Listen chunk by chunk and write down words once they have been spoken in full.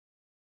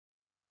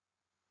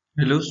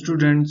Hello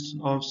students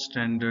of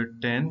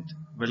Standard 10th.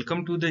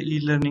 Welcome to the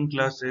e-learning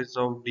classes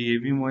of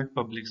DAV Moy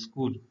Public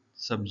School.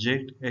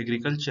 Subject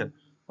Agriculture.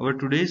 Our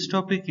today's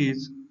topic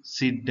is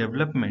seed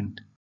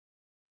development.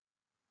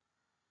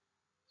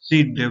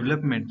 Seed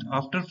development.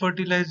 After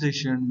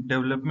fertilization,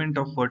 development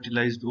of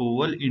fertilized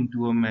oval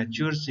into a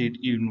mature seed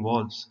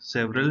involves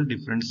several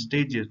different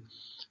stages.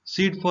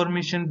 Seed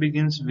formation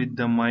begins with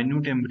the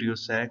minute embryo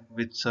sac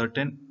with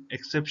certain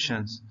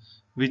exceptions,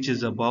 which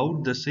is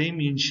about the same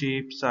in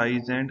shape,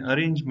 size, and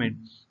arrangement.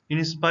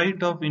 In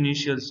spite of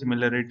initial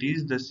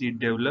similarities, the seed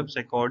develops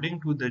according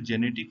to the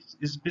genetic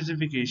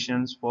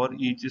specifications for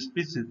each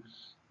species,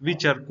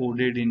 which are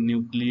coded in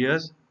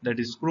nucleus, that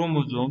is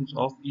chromosomes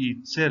of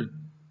each cell.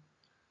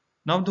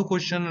 Now the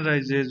question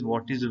arises,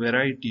 what is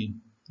variety?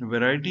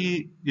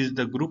 Variety is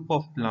the group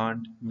of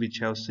plants which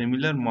have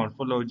similar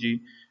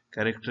morphology,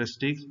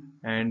 characteristics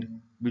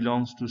and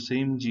belongs to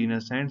same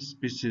genus and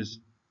species.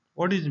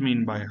 What is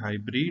mean by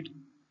hybrid?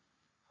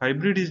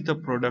 Hybrid is the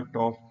product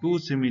of two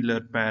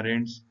similar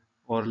parents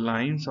or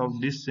lines of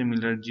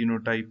dissimilar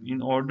genotype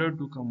in order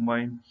to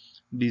combine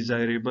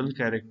desirable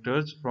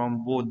characters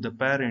from both the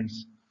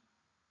parents.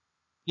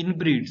 In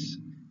breeds,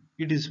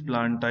 it is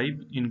plant type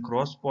in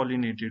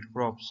cross-pollinated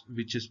crops,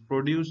 which is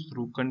produced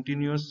through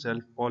continuous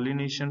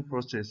self-pollination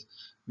process,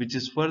 which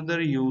is further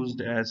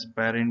used as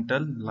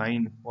parental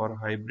line for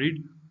hybrid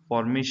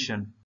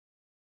formation.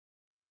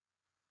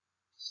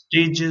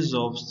 Stages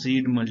of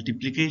seed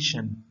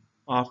multiplication.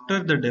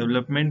 After the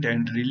development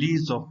and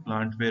release of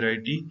plant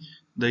variety,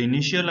 the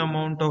initial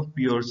amount of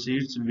pure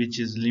seeds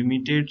which is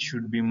limited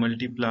should be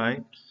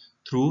multiplied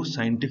through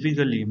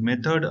scientifically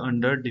method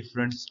under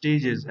different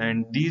stages,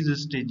 and these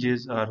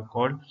stages are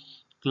called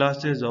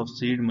classes of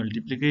seed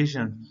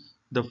multiplication.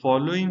 The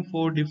following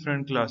four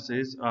different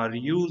classes are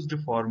used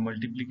for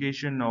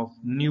multiplication of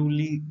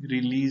newly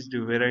released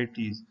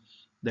varieties,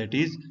 that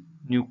is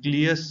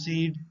nucleus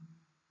seed,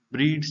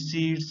 breed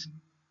seeds,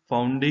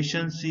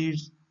 foundation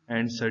seeds,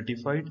 and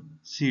certified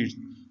seeds.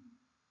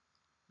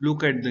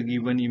 Look at the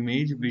given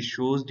image which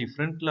shows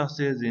different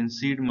classes in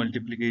seed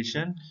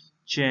multiplication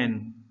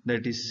chain,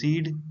 that is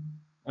seed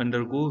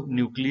undergo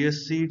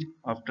nucleus seed,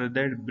 after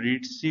that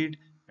breed seed,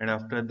 and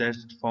after that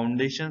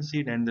foundation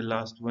seed, and the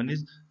last one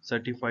is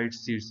certified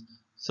seeds.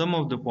 Some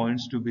of the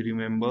points to be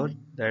remembered: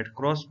 that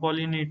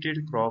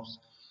cross-pollinated crops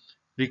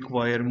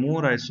require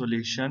more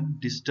isolation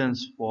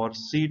distance for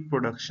seed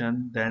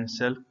production than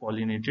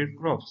self-pollinated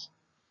crops.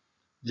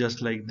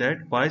 Just like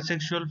that,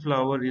 bisexual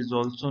flower is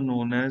also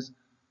known as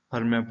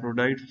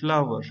hermaphrodite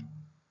flower.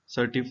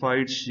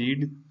 Certified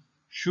seed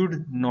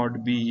should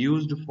not be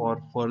used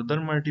for further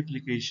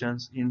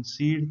multiplications in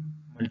seed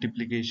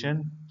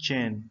multiplication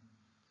chain.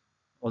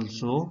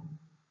 Also,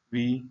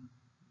 we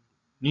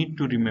need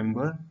to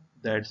remember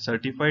that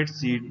certified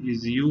seed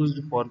is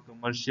used for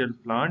commercial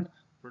plant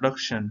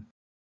production.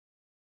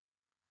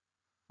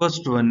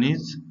 First one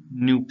is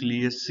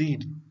nucleus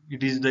seed.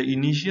 It is the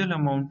initial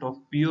amount of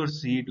pure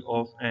seed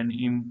of an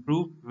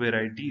improved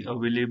variety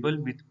available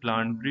with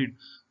plant breed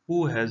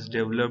who has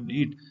developed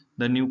it.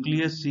 The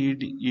nucleus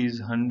seed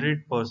is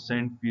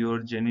 100% pure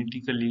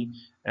genetically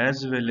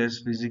as well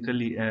as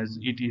physically, as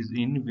it is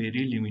in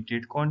very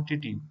limited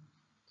quantity.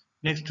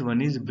 Next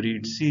one is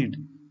breed seed.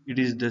 It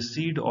is the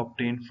seed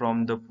obtained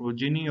from the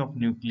progeny of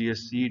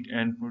nucleus seed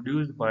and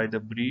produced by the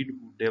breed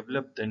who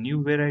develop the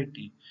new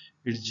variety.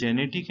 Its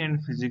genetic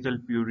and physical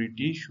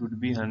purity should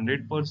be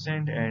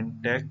 100%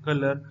 and tag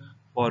color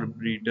for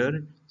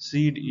breeder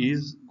seed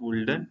is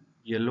golden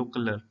yellow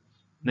color.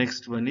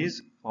 Next one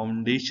is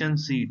foundation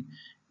seed.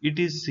 It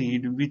is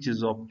seed which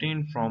is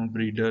obtained from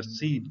breeder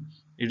seed.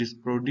 It is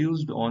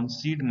produced on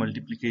seed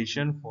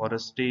multiplication for a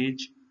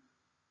stage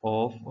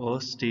of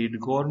a state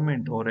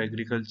government or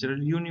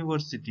agricultural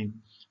university.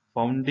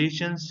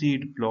 Foundation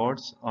seed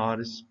plots are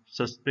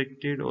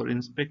suspected or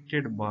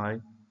inspected by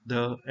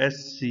the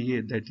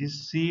SCA, that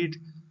is Seed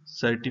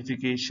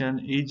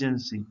Certification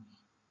Agency.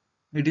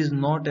 It is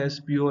not as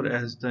pure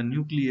as the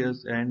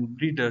nucleus and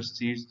breeder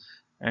seeds,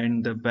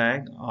 and the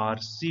bag are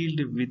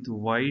sealed with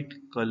white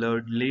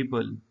colored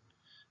label.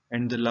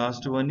 And the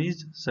last one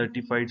is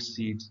certified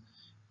seeds.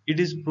 It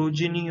is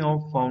progeny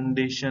of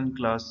foundation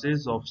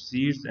classes of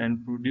seeds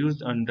and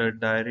produced under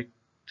direct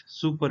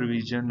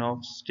supervision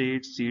of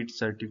State Seed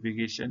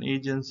Certification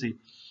Agency.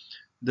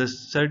 The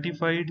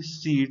certified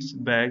seeds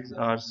bags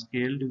are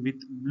scaled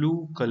with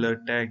blue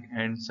color tag,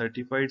 and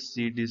certified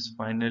seed is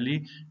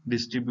finally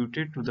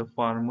distributed to the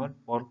farmer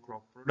for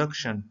crop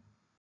production.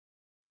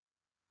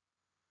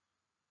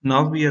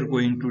 Now we are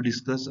going to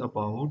discuss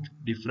about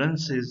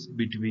differences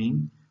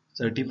between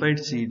certified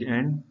seed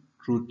and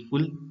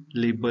truthful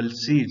label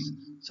seeds.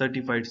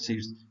 Certified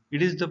seeds.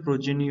 It is the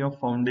progeny of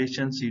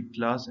foundation seed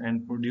class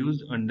and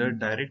produced under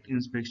direct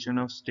inspection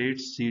of State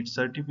Seed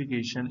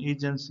Certification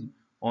Agency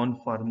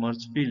on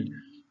farmer's field.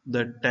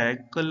 The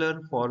tag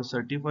color for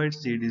certified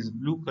seed is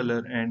blue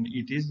color and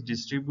it is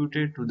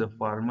distributed to the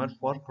farmer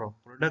for crop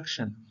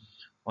production.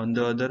 On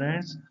the other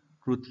hand,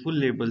 truthful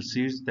label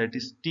seeds, that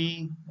is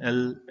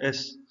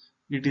TLS,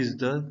 It is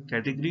the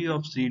category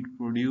of seed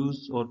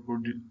produced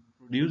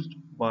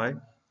by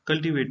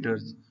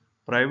cultivators,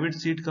 private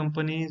seed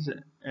companies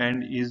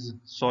and is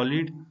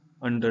sold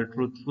under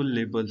truthful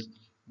labels,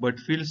 but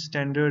field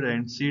standard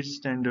and seed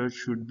standards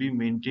should be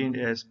maintained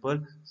as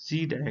per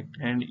Seed Act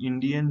and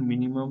Indian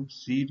Minimum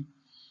Seed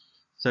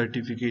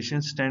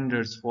Certification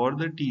Standards. For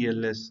the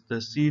TLS, the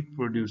seed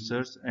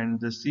producers and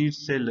the seed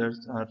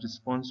sellers are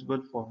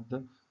responsible for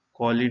the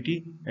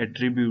quality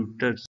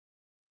attributes.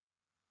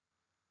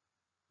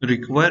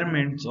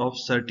 Requirements of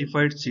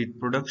certified seed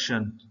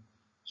production.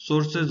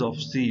 Sources of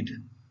seed.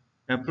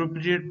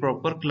 Appropriate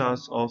proper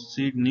class of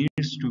seed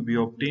needs to be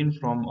obtained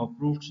from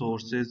approved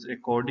sources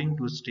according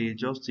to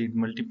stage of seed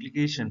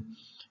multiplication.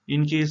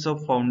 In case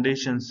of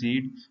foundation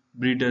seed,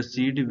 breeder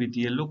seed with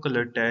yellow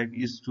color tag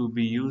is to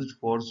be used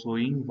for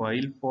sowing,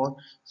 while for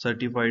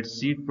certified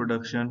seed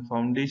production,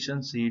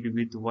 foundation seed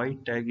with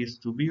white tag is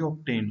to be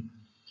obtained.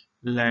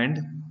 Land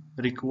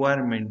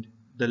requirement: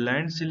 the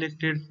land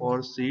selected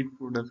for seed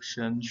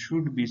production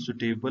should be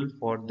suitable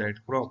for that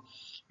crop.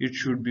 It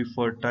should be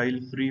fertile,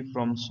 free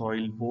from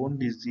soil-borne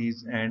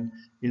disease and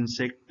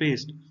insect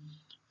pest.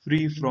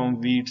 Free from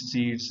weed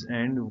seeds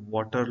and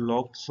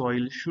waterlogged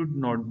soil should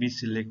not be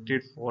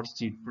selected for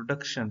seed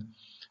production.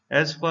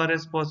 As far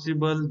as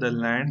possible, the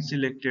land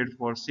selected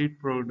for seed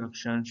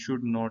production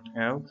should not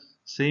have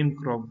same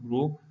crop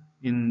grow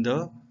in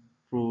the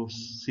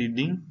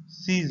preceding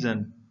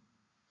season.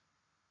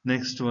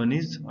 Next one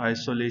is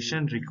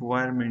isolation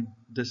requirement.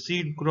 The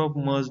seed crop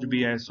must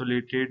be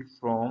isolated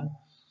from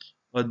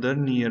other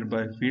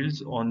nearby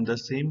fields on the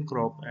same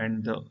crop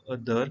and the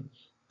other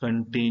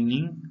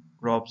containing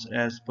crops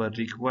as per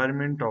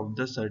requirement of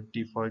the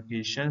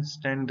certification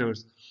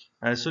standards.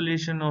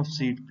 Isolation of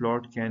seed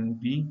plot can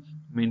be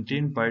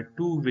maintained by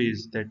two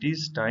ways, that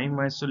is time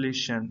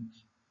isolation.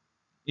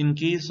 In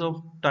case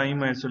of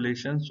time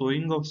isolation,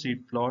 sowing of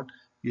seed plot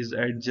is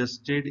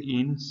adjusted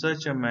in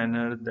such a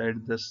manner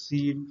that the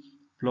seed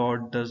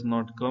plot does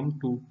not come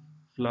to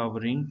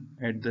flowering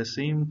at the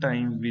same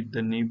time with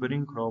the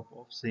neighboring crop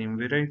of same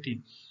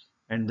variety.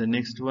 And the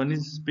next one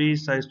is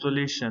space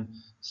isolation.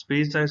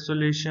 Space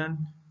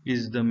isolation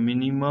is the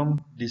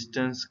minimum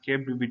distance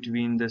kept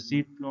between the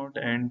seed plot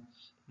and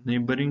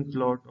neighboring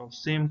plot of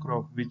same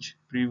crop, which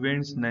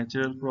prevents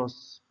natural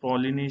cross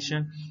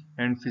pollination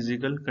and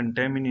physical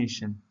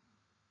contamination.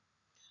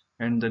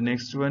 And the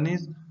next one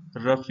is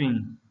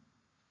roughing.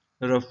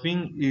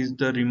 Roughing is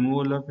the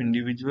removal of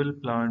individual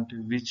plant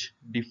which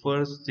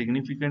differs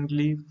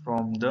significantly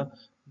from the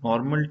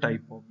normal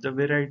type of the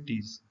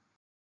varieties.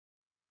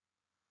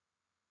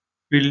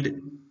 Field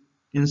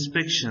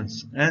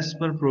inspections. As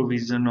per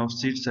provision of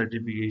seed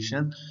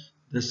certification,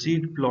 the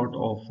seed plot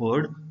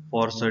offered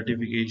for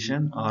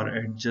certification are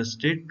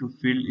adjusted to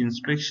field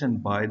inspection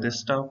by the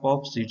staff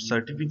of seed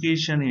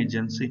certification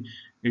agency.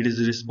 It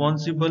is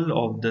responsible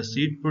of the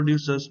seed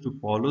producers to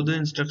follow the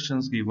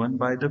instructions given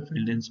by the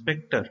field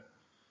inspector.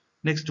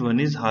 Next one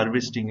is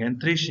harvesting and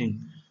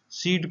threshing.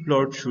 Seed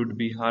plot should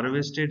be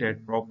harvested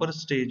at proper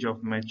stage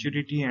of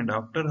maturity, and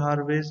after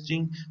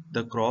harvesting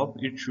the crop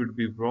it should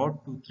be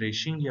brought to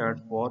threshing yard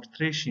for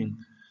threshing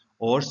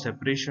or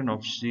separation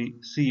of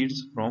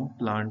seeds from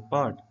plant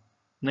part.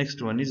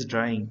 Next one is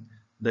drying.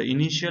 The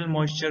initial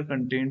moisture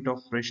content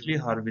of freshly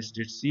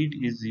harvested seed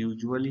is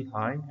usually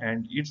high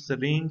and its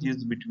range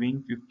is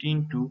between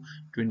 15 to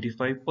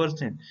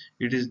 25%.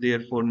 It is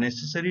therefore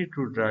necessary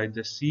to dry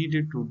the seed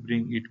to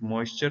bring its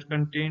moisture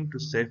content to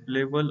safe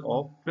level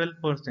of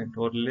 12%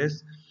 or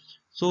less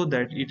so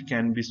that it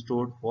can be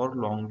stored for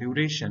long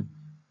duration.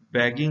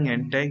 Bagging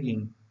and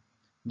tagging.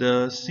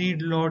 The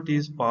seed lot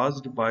is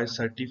passed by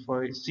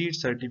certified seed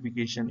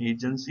certification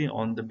agency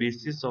on the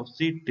basis of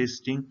seed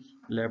testing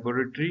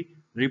laboratory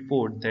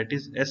report, that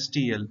is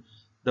STL.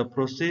 The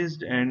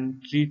processed and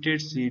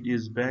treated seed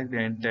is bagged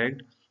and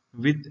tagged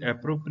with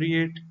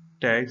appropriate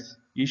tags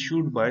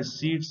issued by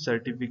seed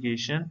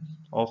certification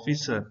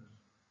officer.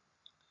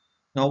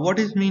 Now, what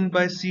is meant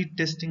by seed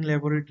testing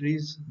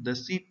laboratories? The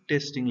seed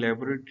testing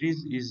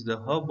laboratories is the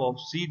hub of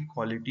seed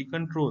quality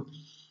control.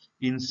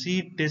 In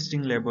seed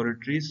testing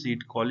laboratories,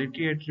 seed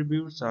quality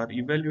attributes are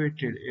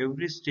evaluated.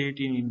 Every state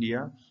in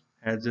India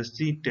has a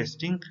seed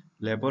testing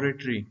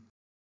laboratory.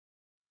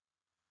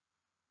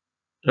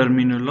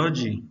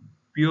 Terminology: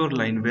 Pure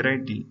line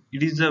variety.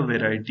 It is a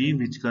variety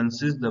which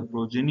consists the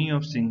progeny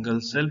of single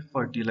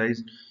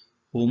self-fertilized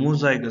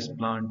homozygous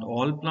plant.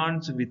 All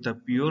plants with a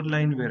pure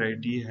line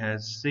variety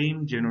has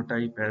same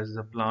genotype as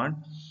the plant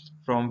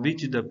from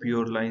which the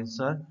pure lines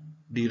are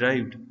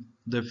derived.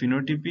 The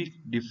phenotypic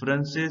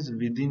differences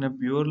within a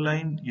pure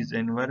line is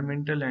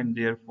environmental and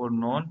therefore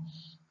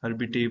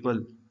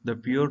non-heritable. The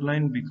pure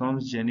line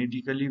becomes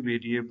genetically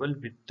variable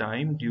with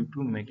time due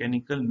to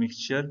mechanical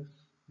mixture,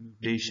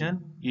 mutation,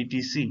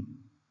 etc.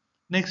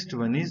 Next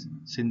one is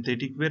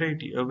synthetic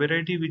variety, a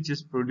variety which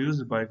is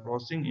produced by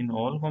crossing in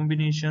all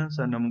combinations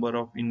a number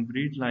of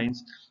inbreed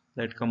lines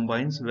that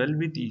combines well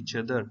with each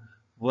other.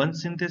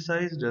 Once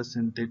synthesized, a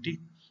synthetic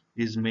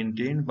is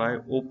maintained by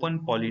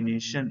open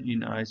pollination.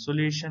 In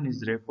isolation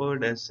is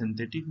referred as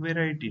synthetic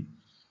variety.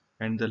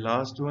 And the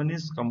last one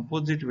is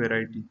composite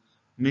variety,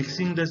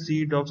 mixing the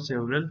seed of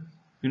several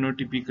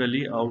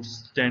phenotypically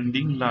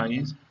outstanding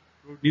lines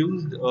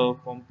produced a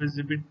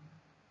composite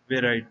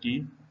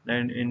variety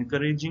and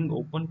encouraging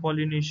open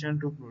pollination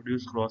to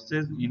produce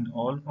crosses in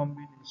all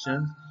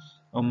combinations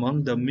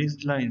among the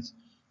mixed lines.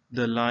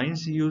 The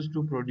lines used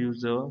to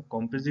produce a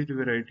composite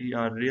variety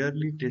are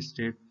rarely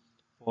tested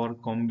for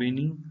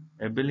combining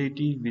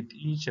ability with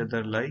each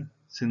other like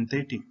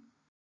synthetic.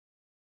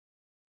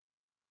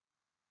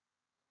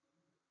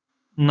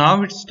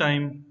 Now it's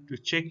time to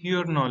check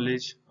your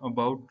knowledge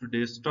about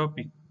today's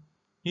topic.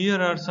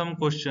 Here are some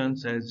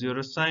questions as your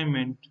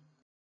assignment.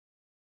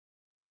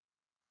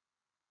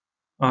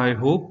 I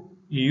hope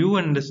you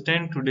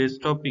understand today's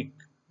topic.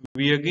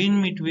 We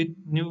again meet with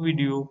new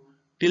video.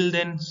 Till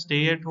then,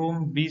 stay at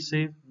home, be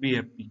safe, be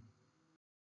happy.